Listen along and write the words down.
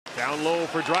Down low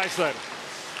for Draisaitl.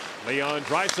 Leon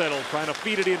Draisaitl trying to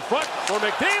feed it in front for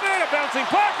McDavid. A bouncing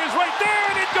puck is right there,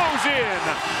 and it goes in.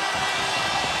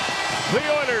 The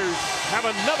Oilers have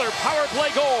another power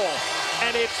play goal,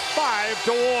 and it's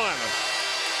 5-1.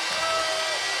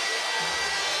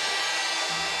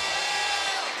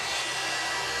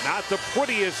 Not the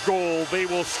prettiest goal they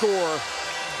will score.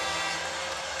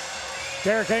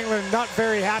 Derek England not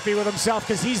very happy with himself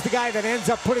because he's the guy that ends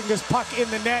up putting this puck in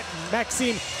the net.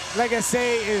 Maxime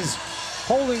Lagace is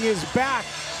holding his back.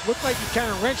 Looked like he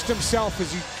kind of wrenched himself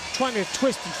as he's trying to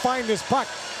twist and find this puck.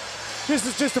 This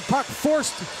is just a puck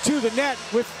forced to the net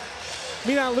with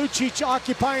Milan Lucic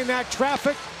occupying that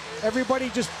traffic. Everybody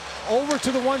just over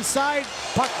to the one side.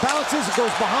 Puck bounces, it goes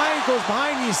behind.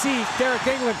 You see Derek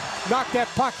England knock that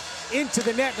puck into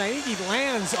the net, and I think he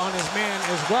lands on his man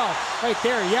as well. Right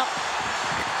there, yep.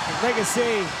 And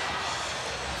Lagace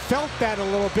felt that a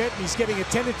little bit. He's getting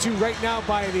attended to right now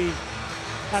by the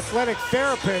athletic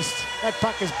therapist. That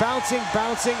puck is bouncing.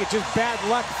 It's just bad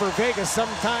luck for Vegas.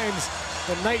 Sometimes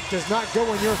the night does not go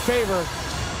in your favor.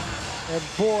 And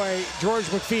boy, George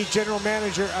McPhee, general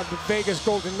manager of the Vegas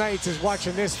Golden Knights, is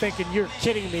watching this thinking, you're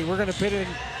kidding me. We're going to put in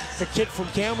the kid from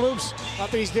Kamloops.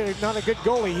 Not that he's not a good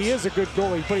goalie. He is a good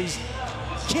goalie, but he's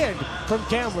kid from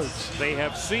Kamloops. They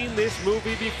have seen this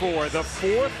movie before. The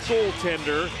fourth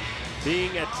goaltender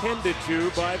being attended to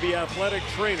by the athletic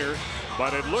trainer,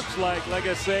 but it looks like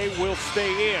Lagace will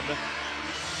stay in.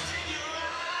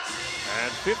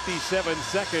 And 57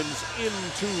 seconds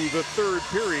into the third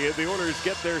period, the Oilers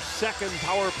get their second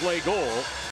power play goal.